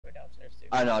upstairs too.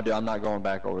 I know, dude. I'm not going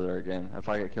back over there again. If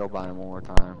I get killed by him one more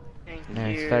time. Thank I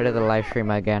you. started the live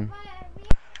stream again.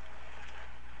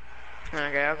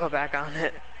 Okay, I'll go back on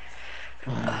it.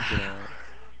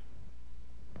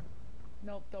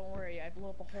 Nope, don't worry. I blew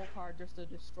up a whole car just to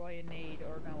destroy a nade,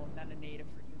 or no, not a nade, a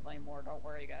freaking claymore. Don't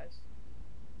worry, guys.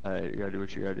 Hey, you gotta do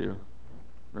what you gotta do.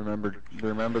 Remember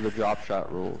the drop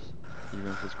shot rules. Even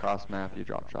if it's cross map, you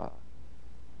drop shot.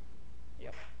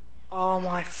 Yep. Oh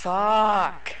my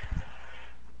fuck.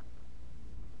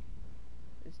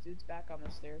 This dude's back on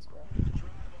the stairs, bro.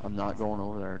 I'm not going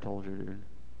over there. I told you, dude.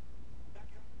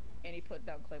 And he put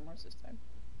down claymores this time.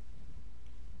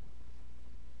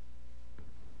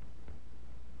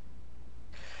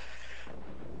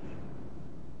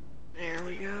 There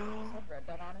we go. Does that red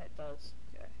dot on it? It does.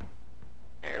 Okay.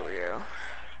 There we go.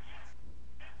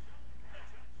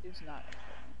 Dude's not in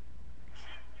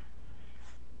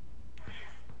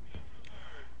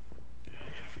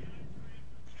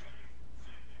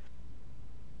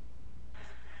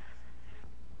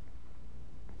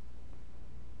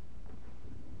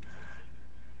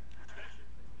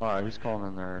Alright, who's calling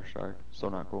in there, Shark? So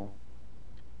not cool.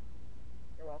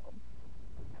 You're welcome.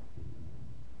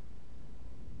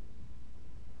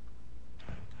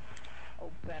 Oh,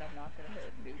 bet I'm not gonna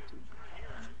hit YouTube.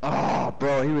 Oh,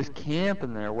 bro, he was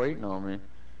camping there waiting on me.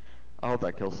 I hope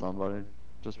I kill somebody.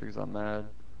 Just because I'm mad.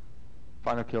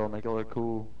 Find a kill, make it look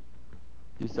cool.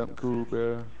 Do something cool,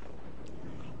 bro.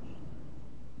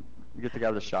 You get the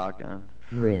guy with the shotgun.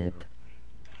 Rip.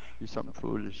 Do something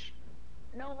foolish.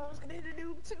 No, I was gonna hit a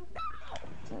noob too.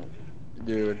 No!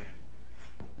 Dude,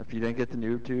 if you didn't get the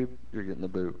noob tube, you're getting the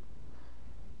boot.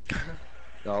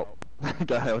 Oh,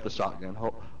 guy with the shotgun.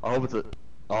 I hope it's a...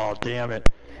 Oh, damn it.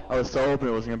 I was so hoping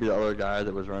it was going to be the other guy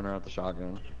that was running around with the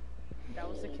shotgun. That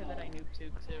was the kid that I noob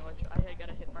tubed too. I got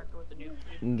a hit marker with the noob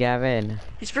tube. Gavin.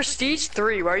 He's prestige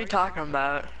 3. What are you talking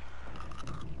about?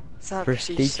 It's not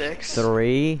prestige 6.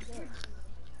 3?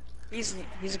 He's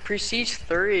a prestige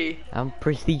 3. I'm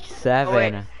prestige 7. Oh,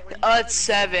 wait. It's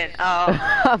 7. Oh.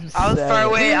 I'm I was 7. far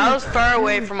away. I was far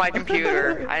away from my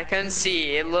computer. I couldn't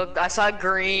see. It looked. I saw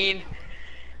green.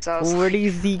 So I was Where like, do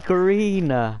you see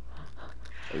green? Are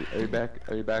you back?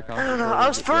 Are you back on? I don't know. I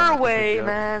was far away,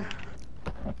 man.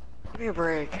 Give me a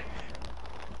break.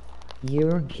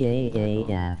 You're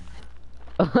KAF.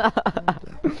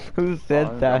 Who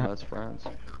said that? That's friends.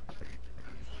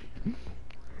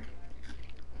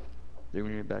 Dude, we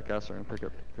need to back out so I can pick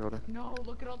up Dakota. No,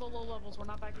 look at all the low levels. We're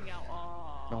not backing out.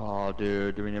 Oh. Oh,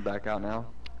 dude, do we need to back out now?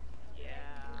 Yeah.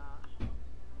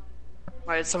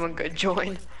 Why did someone good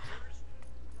join?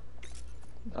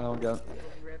 I don't got.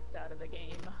 Ripped out of the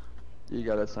game. You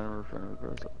got a center friend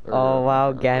request. Oh,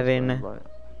 wow, Gavin.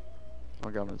 I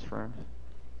got his friend.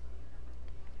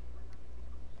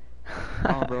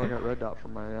 Oh, bro, I got red dot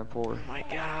from my M4. Oh my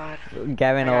god.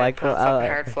 Gavin, I like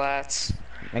hard flats.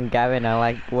 and Gavin, I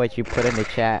like what you put in the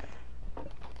chat.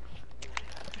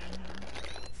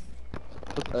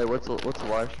 Hey, what's the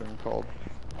live stream called?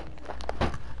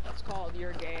 It's called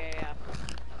You're Gay AF.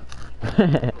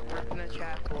 Work in the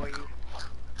chat, boy.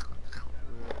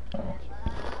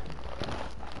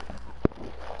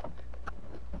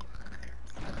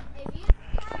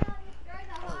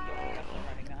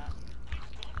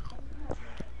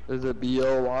 Is it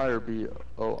B-O-Y or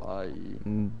B-O-I-E?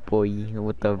 Boy,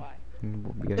 what the...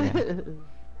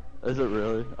 Is it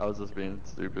really? I was just being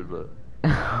stupid, but...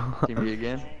 Team B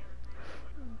again?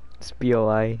 It's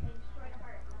B-O-I. Yeah,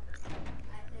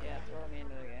 throw me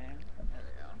into the game.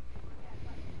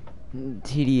 There we go.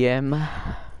 TDM.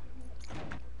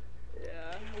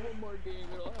 Yeah, one more game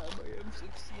it'll have my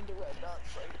M16 to red dot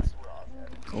sights. We're on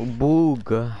there. Boog.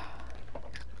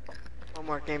 One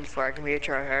more game before I can be a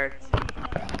tryhard.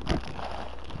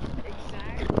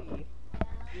 Exactly.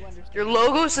 You understand? Your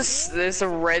logo's this a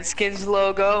Redskins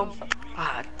logo?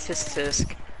 Ah, tisk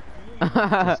tisk.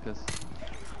 Just 'cause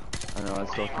I know, I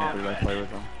still can't believe I play with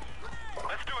them.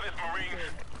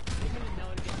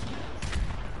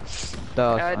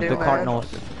 The, do, the man. Cardinals.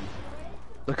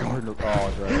 The Cardinals. Oh,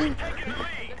 right.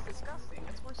 That's disgusting.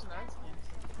 That's worse than Redskins.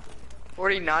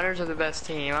 49ers are the best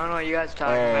team. I don't know what you guys are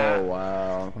talking Oh, about.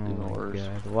 wow. Oh Even my worse.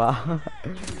 god, wow.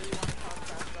 You really want to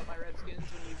talk about my Redskins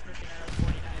when you freaking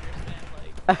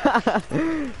are 49ers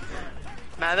fan?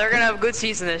 Like, Man, they're gonna have a good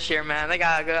season this year, man. They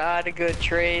got a lot of good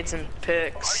trades and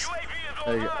picks.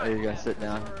 Hey, you guys sit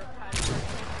down.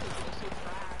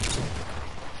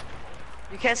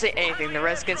 You can't say anything. The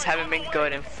Redskins haven't been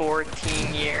good in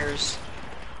 14 years.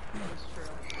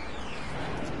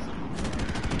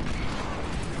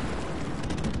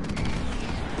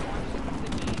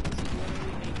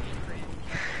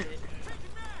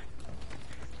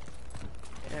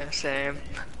 Yeah, same.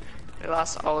 They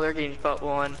lost all their games but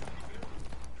one.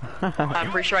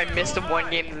 I'm pretty sure I missed the one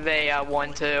game that they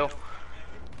won too. No,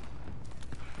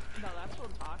 that's what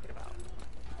I'm talking about.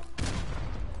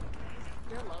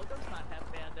 Their logo's not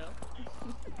half bando.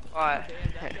 What?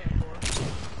 Damn, that going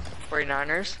for.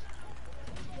 49ers?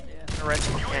 Yeah. The Reds?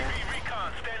 Yeah.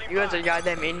 You guys are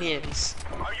goddamn Indians.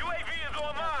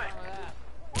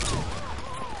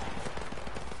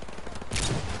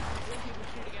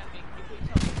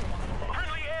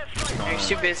 You're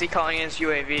too busy calling in his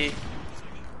UAV.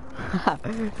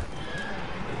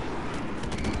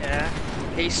 Yeah.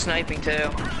 He's sniping too.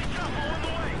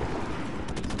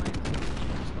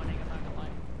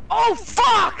 Oh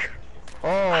fuck! Oh,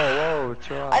 whoa,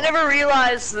 try. I never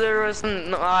realized there was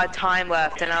time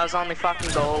left and I was on the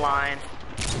fucking goal line.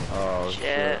 Oh,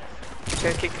 Shit.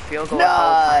 Could kick a field goal. No,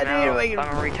 I'm dude,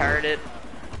 retarded.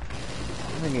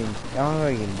 I'm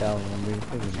fucking dumb, dude.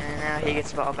 And now he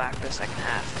gets the ball back for the second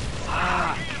half.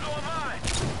 Fuck.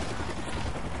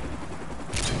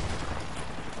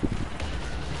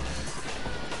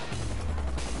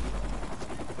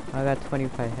 I got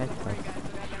 25 headshots.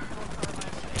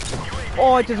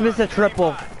 Oh, I just missed a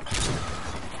triple.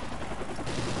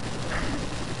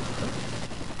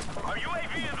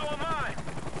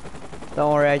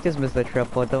 Don't worry, I just missed a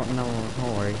triple. Don't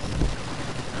worry.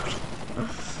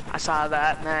 I saw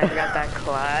that and then I got that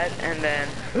clad and then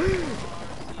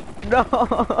No.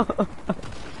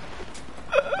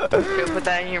 you put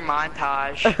that in your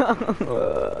montage.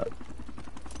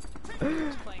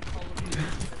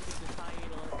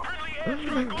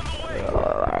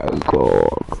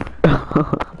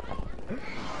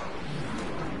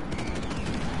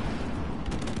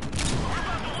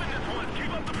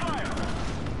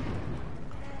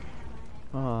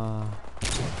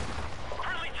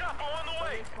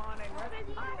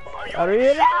 Hurry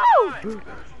it out!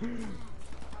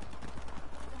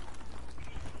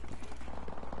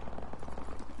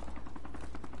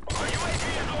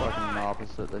 Fucking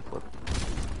opposite, they flipped.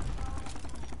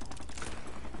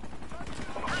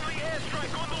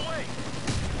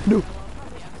 No.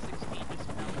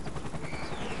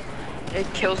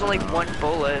 It kills only one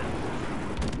bullet.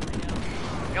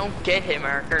 You don't get hit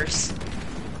markers.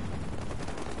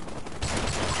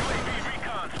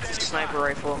 It's a sniper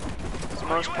rifle. It's the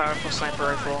most powerful sniper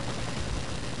rifle.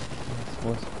 It's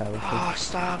most powerful. Oh,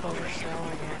 stop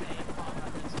overthrowing it.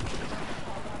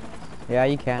 Yeah,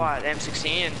 you can. What,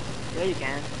 M16? Yeah, you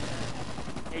can.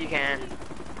 Yeah, you can.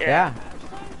 Yeah.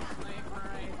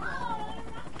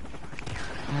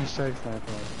 Hashtag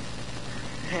sniper.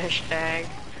 Hashtag.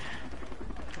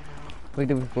 Wait,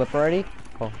 did we flip already?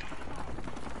 Oh.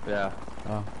 Yeah.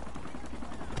 Oh.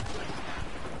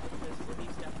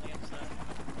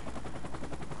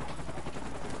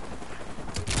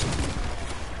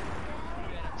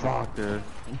 Fuck, dude.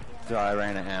 Dude, I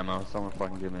ran out of ammo. Someone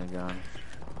fucking give me a gun.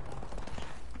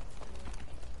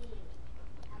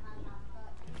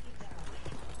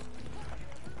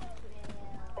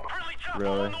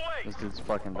 Really? This dude's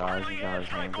fucking dies. He got his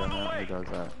handgun out. He does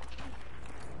that.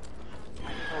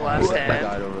 Last That hand.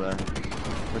 died over there.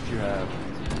 What you have?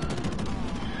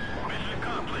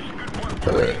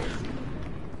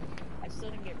 I still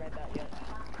didn't get red dot yet.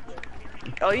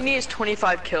 All you need is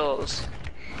 25 kills.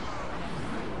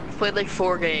 You've played like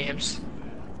 4 games.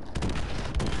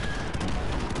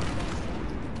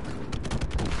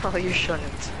 Oh, you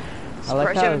shouldn't. I like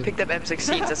Surprised you how- haven't picked up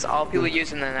M16s. That's all people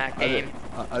using in that game.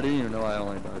 I didn't even know I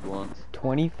only died once.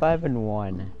 25 and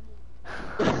 1.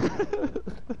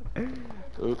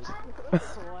 Oops.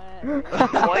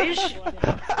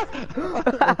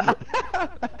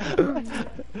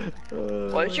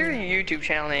 Why is your YouTube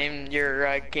channel name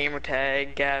your gamer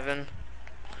tag, Gavin?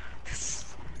 I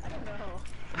don't know.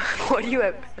 What do you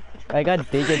have? I got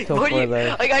digital What do for you,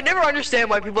 the. like, I never understand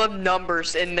why people have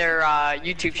numbers in their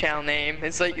YouTube channel name.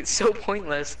 It's like, it's so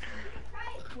pointless.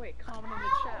 Wait, comment in the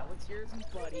chat. What's yours,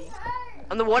 buddy?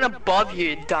 I'm the one above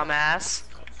you, dumbass.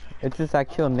 It's his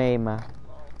actual name. The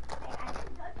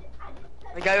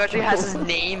guy who actually has his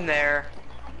name there.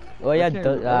 Oh yeah,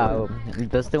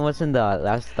 Dustin was in the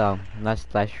last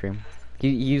live stream.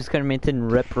 He was gonna maintain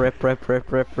rip.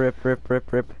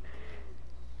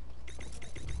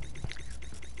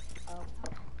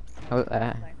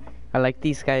 I like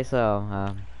these guys'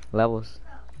 levels.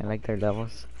 I like their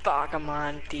levels. Fuck, I'm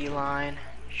on D-line.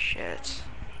 Shit.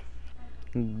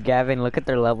 Gavin, look at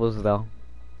their levels though.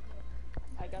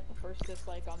 I got the first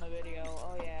dislike on the video.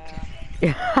 Oh yeah.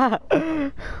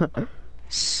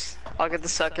 I'll get the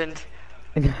second.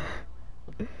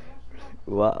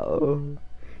 Wow.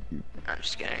 I'm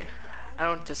just kidding. I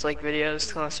don't dislike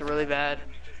videos unless they're really bad.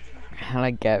 I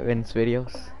like Gavin's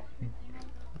videos.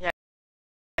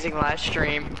 Live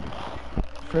stream.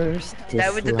 First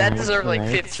That deserved like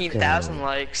let's 15,000 go.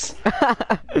 likes.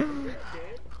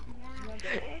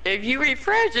 If you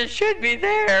refresh, it should be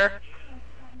there.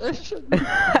 She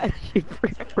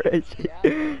refreshed.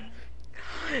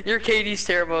 Your KD's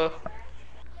terrible.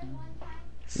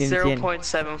 Didn't see any-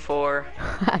 0.74.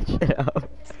 Shut up. Well,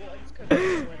 it's 'cause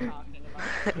we're talking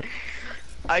about.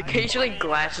 I occasionally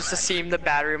glance just to see the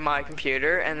battery of my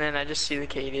computer, and then I just see the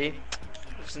KD. It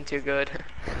wasn't too good.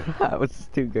 That was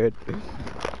too good. 2-1.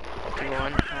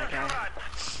 Okay.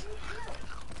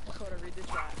 Dakota, read the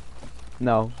chat.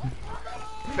 No.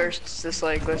 First, it's just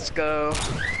like, let's go.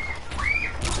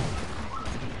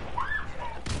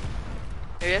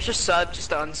 Maybe I should sub just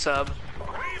to unsub.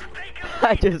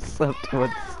 I just subbed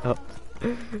one sub.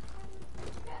 Do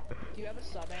you have a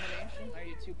sub animation? Or are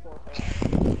you too poor for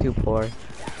that? Too poor.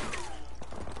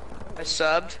 I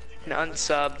subbed and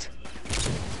unsubbed.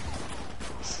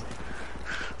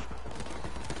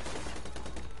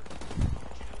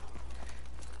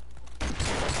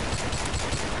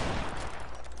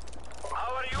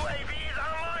 Our UAV is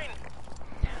online.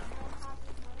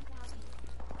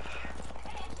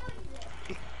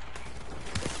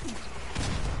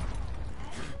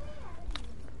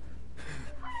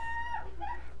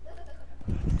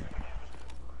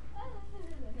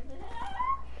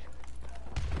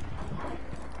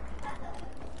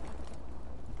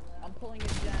 I'm pulling a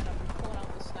gen. I'm pulling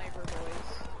out the sniper,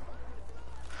 boys.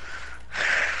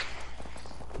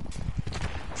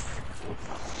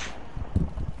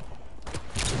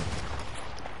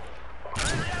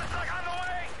 Friendly airstrike on the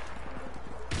way.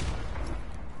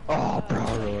 Oh, bro,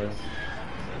 really?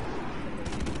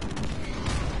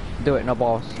 Do it, no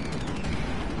balls.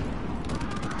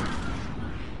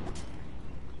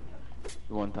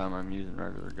 The one time I'm using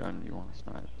regular gun, you want to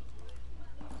snipe.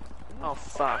 Oh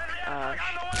fuck. Well,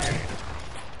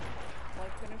 I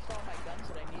finished all my guns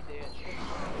that I need to get.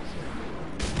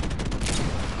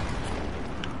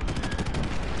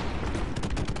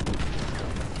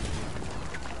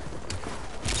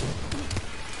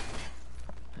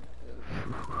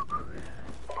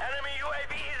 Enemy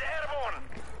UAV is airborne.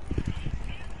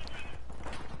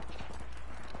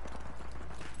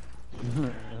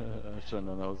 I shouldn't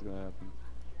have known that was gonna happen.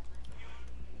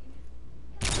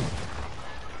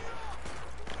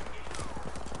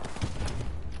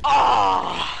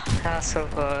 Oh, that's so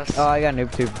close. Oh, I got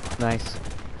noob tube. Nice.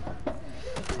 Oh,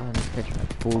 let me catch my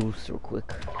boost real quick.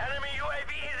 Enemy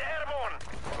UAV is airborne.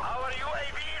 Our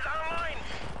UAV is online.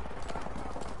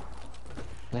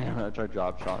 Damn, I tried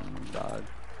drop shot and died.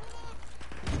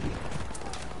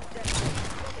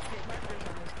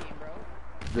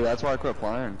 Dude, that's why I quit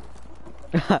playing.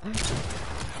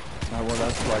 Well,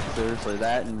 that's like seriously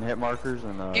that and hit markers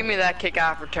and Give me that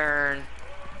kick-off return.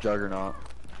 Juggernaut.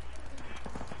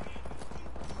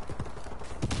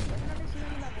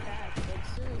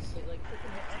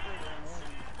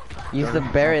 Use the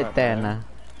Barrett then.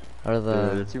 Or Dude,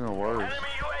 the... it's even worse. Enemy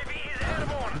UAV is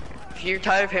airborne. If you're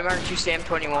tired of him, aren't you Sam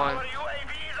 21? Our UAV is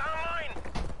online.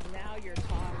 Now you're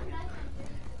talking.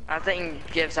 I think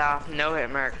gives off no hit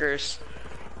markers.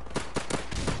 Wait,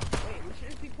 we should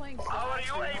just be playing Our slots,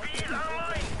 UAV is dude.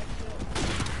 online.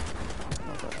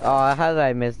 Oh, how did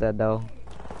I miss that though?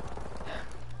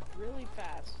 Really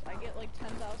fast. I get like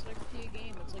 10,000 XP a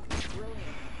game. It's like brilliant.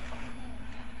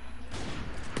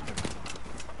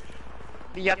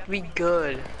 You have to be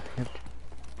good.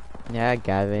 Yeah,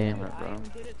 Gavin. Alright, bro. I am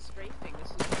good at strafing. This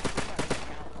is my free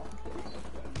account.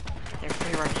 You're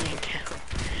free running account.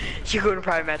 You go to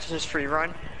private matches just free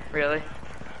run? Really?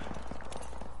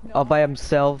 All by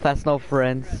himself, that's no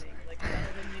friends. Like better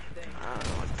than you'd think.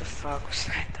 What the fuck was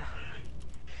that though?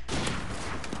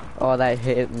 Oh, that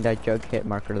that jug hit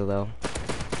marker though.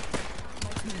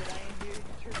 Mikey, did I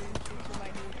introduce you to my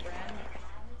new friend?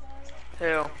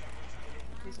 Who?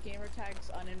 His gamer tag's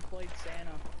unemployed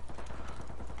Santa.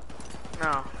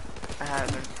 No, I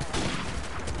haven't.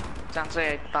 Sounds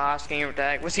like a boss gamer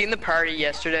tag. Was he in the party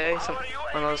yesterday? One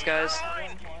of those guys? At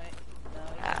one point, no,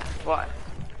 What?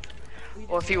 we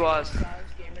Well, just if he saw was. his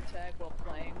gamer tag while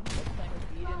playing with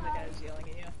Eden, the guy was yelling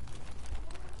at you.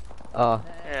 Oh, And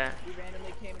then Yeah. he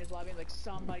randomly came in his lobby and was like,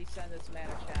 somebody send this man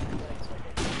a chat.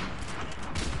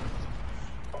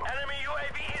 Like, Enemy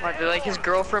UAV is What, did like his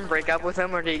girlfriend break up with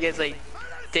him, or did he get like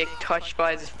dick touched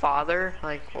by his father?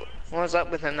 Like, what was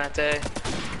up with him that day? oh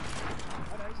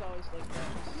no, he's always like that.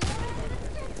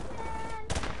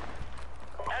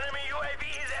 Enemy UAV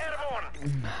is airborne.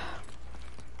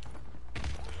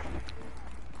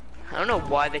 I don't know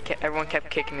why everyone kept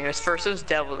kicking me. First it was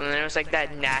Devil, and then it was like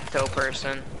that Natto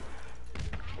person.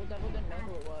 Well, Devil didn't know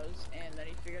who it was.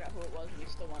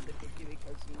 down to 50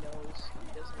 because he knows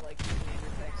he doesn't like using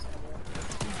gamer tags anymore.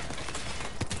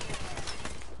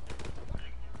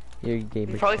 Your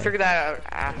gamer You probably tag. figured that out.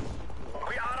 Ah.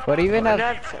 What do you even When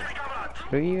have? did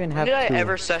What do you even when have did I to?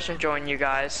 ever session join you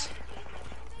guys?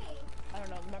 I don't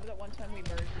know, remember that one time we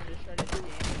merged and just started the game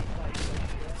and he thought he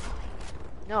was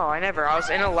good? No, I never. I was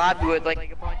in a lobby with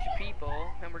like a bunch of people,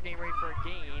 and we're getting ready for a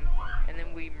game, and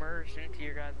then we merged into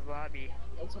your guys' lobby.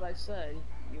 That's what I said.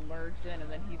 You merged in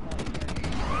and then he thought he merged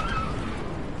in.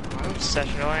 I'm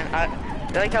session joining. I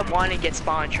feel like I want to get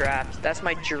spawn trapped. That's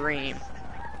my dream.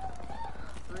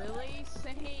 Really?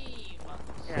 Same.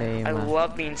 Yeah, Same. I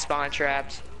love being spawn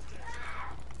trapped.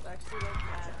 It's actually like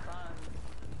mad fun.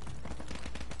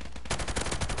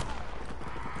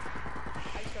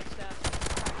 I just got stabbed.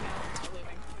 Right now, I'm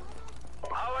leaving.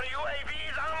 Our UAV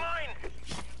is online.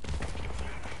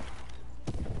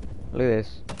 Look at this.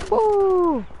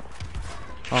 Woo!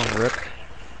 Oh, rip.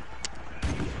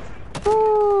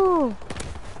 Woo!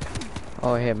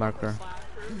 Oh, hit marker.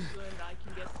 Slashers, and I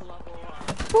can get to level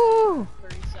Woo!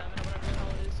 37 or whatever the hell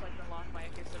it is, so I can unlock my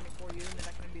AK-74U, and then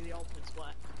I can be the ultimate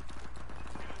sweat.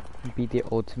 Be the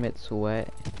ultimate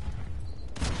sweat.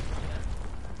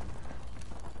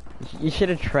 You should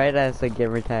have tried as a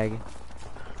gamer tag.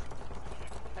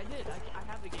 I did. I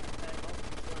have the game tag.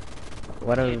 Ultimate sweat.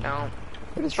 What You a don't.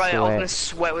 what It's a probably sweat. ultimate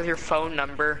sweat with your phone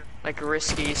number, like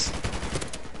Riskies.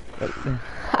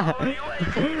 Our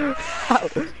UAV.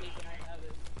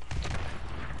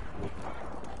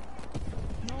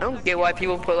 I don't get why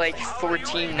people put like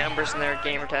 14 numbers in their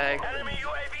gamer tag. Enemy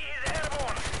UAV is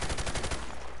airborne.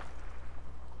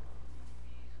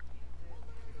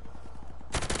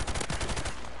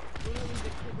 Literally the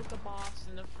kid with the boss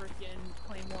and the freaking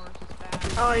claymores is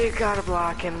bad. Oh, you gotta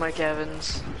block him, Mike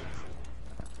Evans.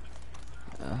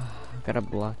 Gotta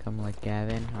block him like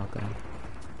Gavin. Okay.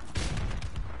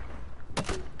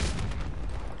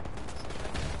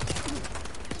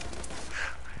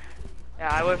 Yeah,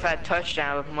 I would have had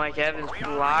touchdown if Mike Evans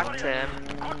blocked him.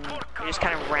 He just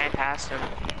kind of ran past him.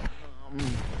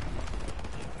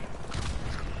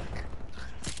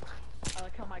 I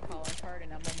like how my calling card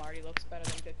and emblem already looks better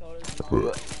than Dakota's and all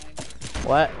that.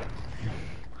 What?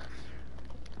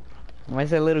 Why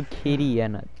is a little kitty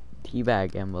and a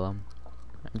teabag emblem?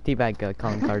 Teabag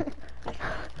calling card.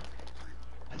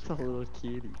 That's a little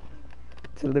kitty.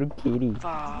 It's a little kitty.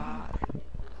 Fuck.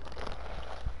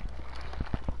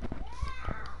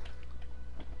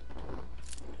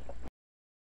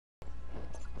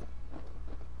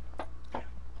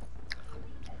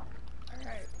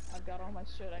 Alright, I've got all my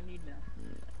shit I need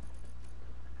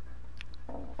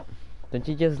now. Don't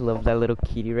you just love that little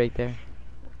kitty right there?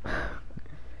 I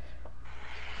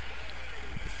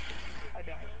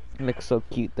don't. It looks so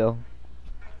cute though.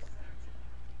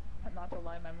 I'm not gonna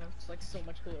lie, my move's like so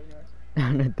much cooler than yours.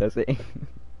 And it doesn't. Yes,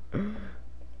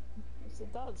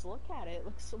 it does. Look at it. It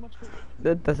looks so much cooler.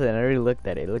 That doesn't. I already looked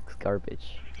at it. It looks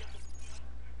garbage.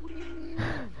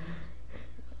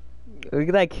 Look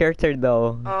at that character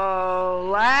though. Oh,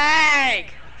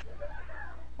 lag!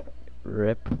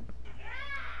 Rip.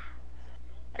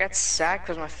 I got sacked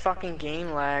because my fucking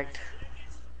game lagged.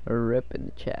 Rip in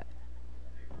the chat.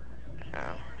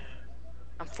 Oh.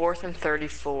 I'm 4th and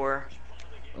 34.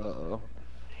 Uh-oh.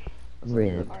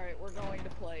 Rip. Alright, we're going to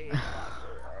play Slasher.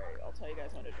 Alright, I'll tell you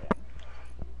guys how to join.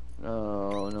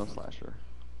 No, no slasher.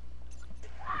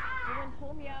 Dylan,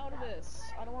 pull me out of this.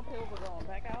 I don't want to play Overgrown.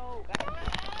 Back out. Back out.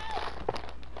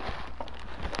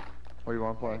 What do you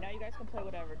want to play? Alright, now you guys can play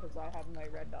whatever, because I have my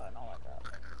red dot and all that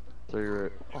crap. So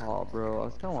you're... Oh, bro, I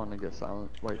was kind of wanting to get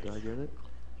silent. Wait, did I get it?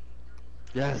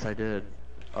 Yes, I did.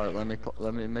 Alright,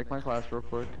 let me make my class real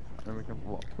quick. Then we can...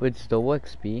 With still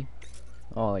XP?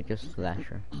 Oh, like just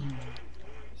slasher.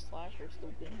 Slasher,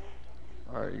 stupid.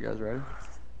 Alright, you guys ready?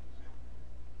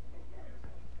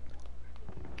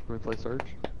 Can we play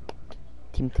Surge?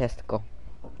 Team Testicle.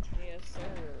 Yes, sir.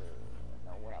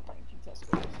 No, we're not playing Team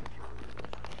Testicles.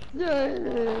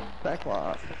 Yay!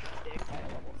 Backlot. Dick, I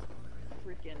level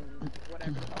freaking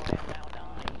whatever the hell I am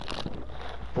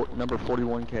now, 9. Number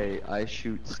 41K, I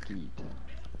shoot skeet.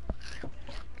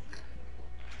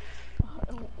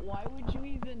 Why would you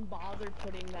even bother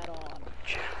putting that on?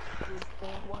 There's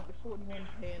only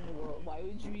 41K in the world. Why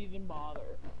would you even bother?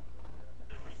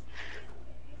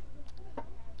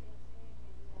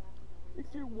 If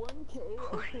you're 1K,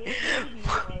 okay,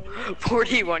 maybe, like,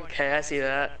 41K, I see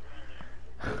that.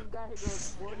 there's a guy who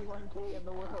goes 41K in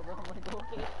the world. I'm like,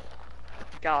 okay.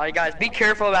 God, guys, be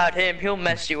careful about him. He'll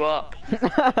mess you up.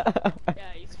 Yeah,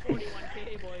 he's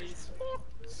 41K, boys.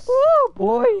 Woo,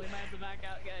 boy! We might have to back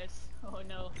out, guys. Oh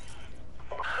no.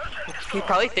 He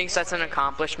probably thinks that's an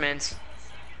accomplishment.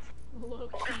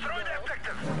 Look. Destroy the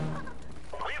objective.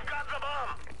 We've got the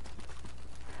bomb.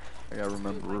 I gotta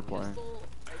remember we're playing.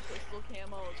 My pistol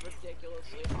camo is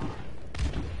ridiculously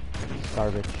hot.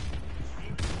 Garbage.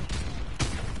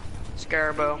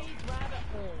 Scarabo. Rabbit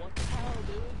hole, what the hell,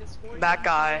 dude? This 41K, That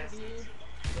guy. dude.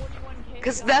 41K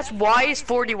Cause guy. that's why he's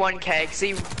 41K. Cause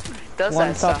he does One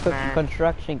that top stuff, man.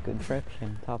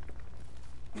 construction, top.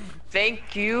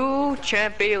 Thank you,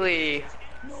 Champ Bailey.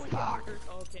 No, he got hurt.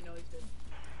 Oh, okay, no, he's good.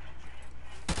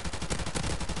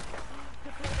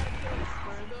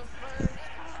 For the first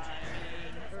time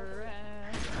in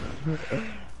forever.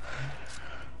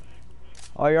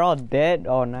 Oh, you're all dead?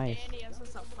 Oh, nice. And he has a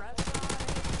suppressor.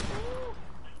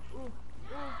 Ooh, ooh,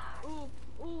 ooh,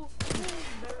 ooh, ooh,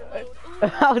 never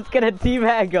load. I was gonna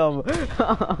teabag him.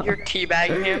 You're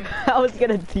teabagging him. I was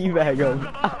gonna teabag him.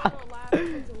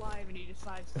 He's alive and he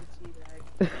decides to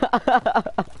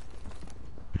teabag.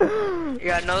 You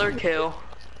got another kill.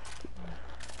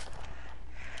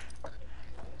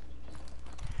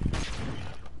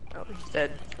 Oh, he's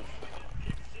dead.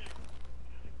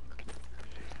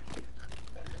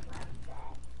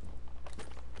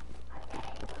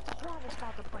 Horrible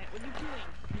spot to plant. What are you doing?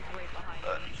 He's right behind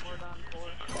him. We're done for.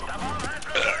 The bomb has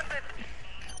been planted.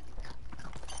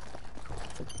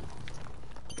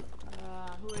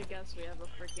 Who would have guessed we have a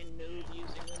freaking noob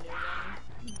using the new gun?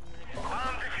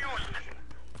 Bomb defused.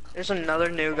 There's another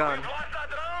new gun. We've lost that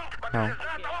round, but No. it is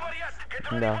not over yet.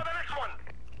 Get ready No. for the next one.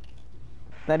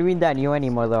 Not doing that new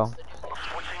anymore though.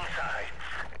 Switching sides.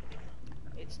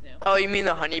 It's new. Oh, you mean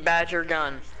the honey badger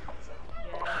gun?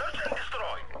 Yeah. Search and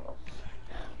destroy.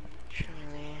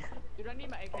 Dude, I need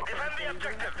my AK-47. Defend the You're gonna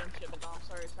objective. have shit, but I'm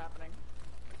sorry it's happening.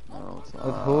 No, it's not.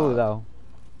 With who though?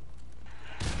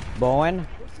 Bowen?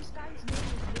 What's this guy's name?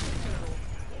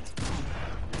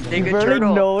 Nigga You barely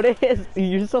turtle. noticed?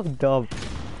 You're so dumb.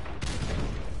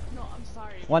 No, I'm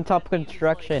sorry. One top That name is,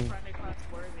 construction. Like, friendly class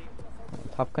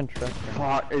worthy. Top construction.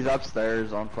 Fuck, he's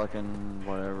upstairs on fucking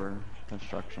whatever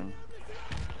construction.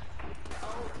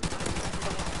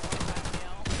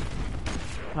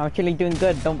 I'm actually doing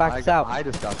good. Don't back us out. I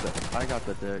just got the. I got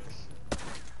the dicks.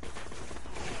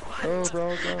 Oh,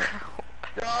 bro, bro.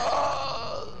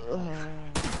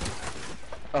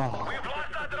 Oh, We've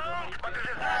lost that round, but it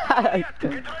is not over yet. Get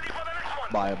ready for the next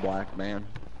one. by a black man.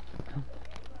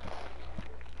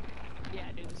 Yeah,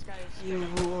 dude, this guy is You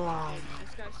wrong.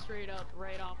 this guy's straight up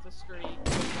right off the street.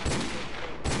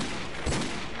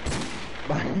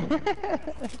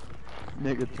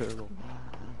 Nigga turtle.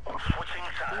 Switching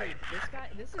sides.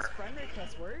 This is friendly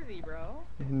class worthy, bro.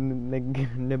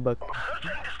 Nibak. Search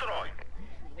and destroy.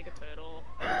 Nigga turtle.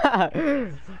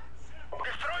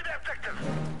 Destroy the objective.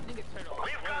 Nigga turtle.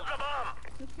 We've got the bomb.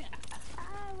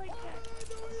 I like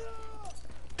that.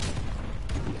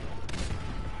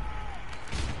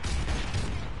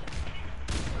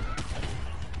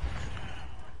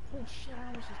 Oh shit, I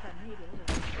almost just got made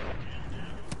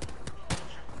over.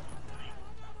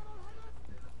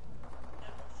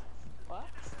 What?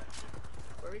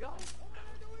 Where are we going?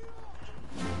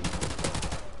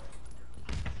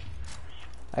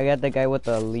 I got the guy with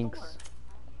the links.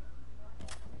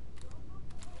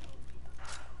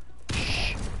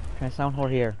 Can I sound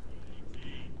whore here?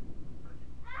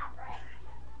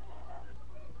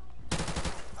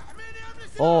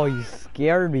 Oh, you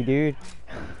scared me, dude.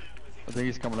 I think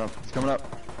he's coming up. He's coming up.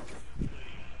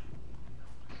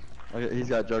 Okay, he's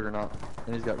got Juggernaut,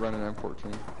 and he's got running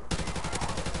M14.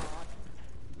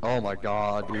 Oh my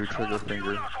god, dude, trigger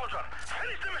finger. Soldier,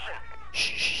 finish the mission.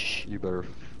 Shh, you better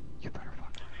fuck.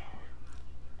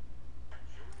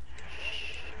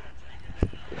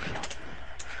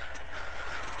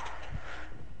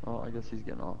 Oh, I guess he's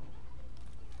getting off.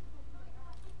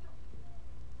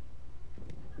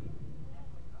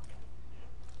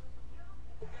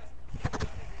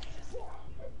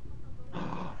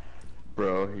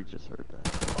 Bro, he just heard that.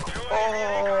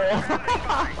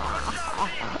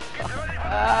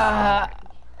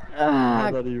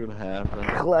 How did that even happen?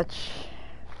 Clutch.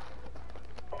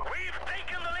 We've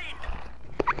taken the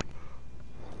lead.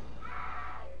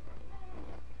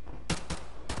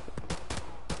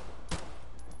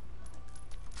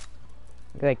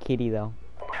 Look at that kitty though.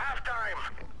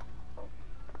 Halftime.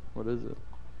 What is it?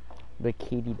 The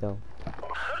kitty though. Search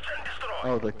and destroy.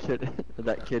 Oh, the kid,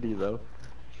 that kitty though.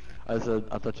 I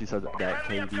thought you said that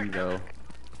KD though.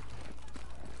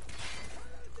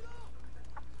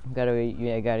 Gotta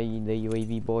the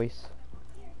UAV boys.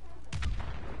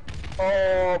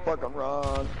 Oh, fucking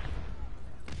run.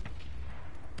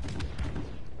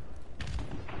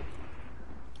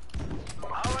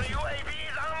 Our UAV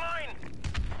is online.